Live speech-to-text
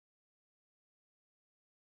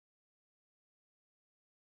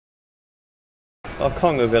Well,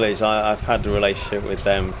 Congo Village, I've had a relationship with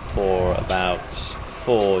them for about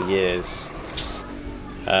 4 years.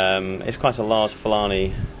 It's quite a large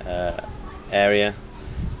Fulani area,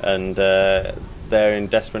 and they're in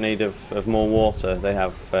desperate need of more water. They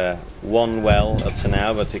have one well up to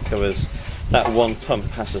now, but it covers, that one pump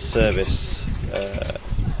has to service a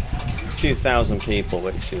few thousand people,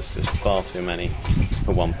 which is just far too many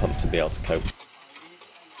for one pump to be able to cope.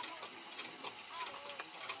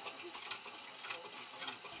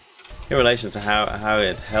 In relation to how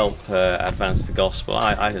it'd help advance the gospel,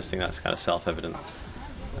 I just think that's kind of self-evident.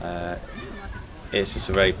 It's just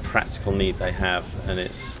a very practical need they have, and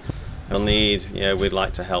it's a need we'd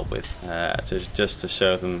like to help with, just to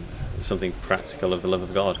show them something practical of the love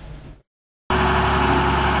of God.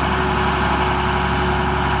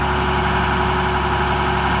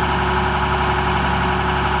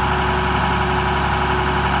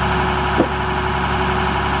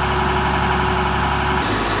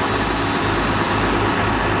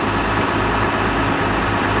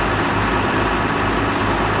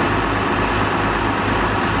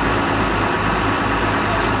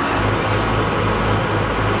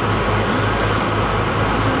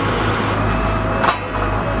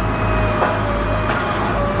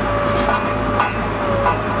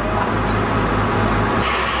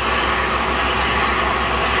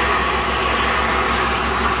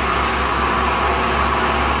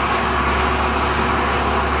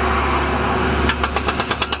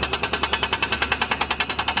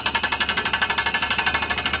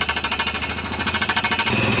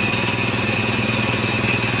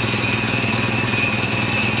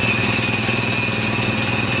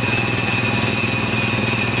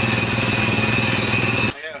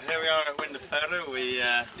 We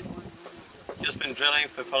just been drilling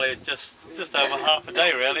for probably just over half a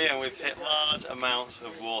day really, and we've hit large amounts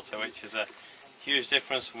of water, which is a huge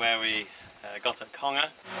difference from where we got at Konga.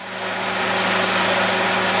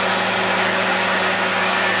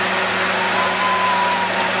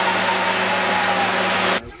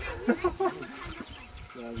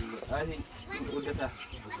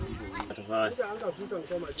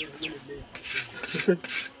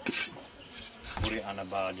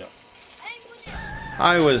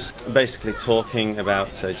 I was basically talking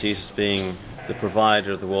about Jesus being the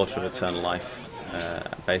provider of the water of eternal life,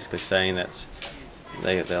 basically saying that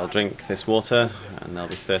they'll drink this water and they'll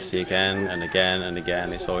be thirsty again and again and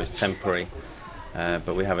again. It's always temporary,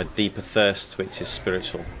 but we have a deeper thirst which is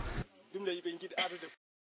spiritual.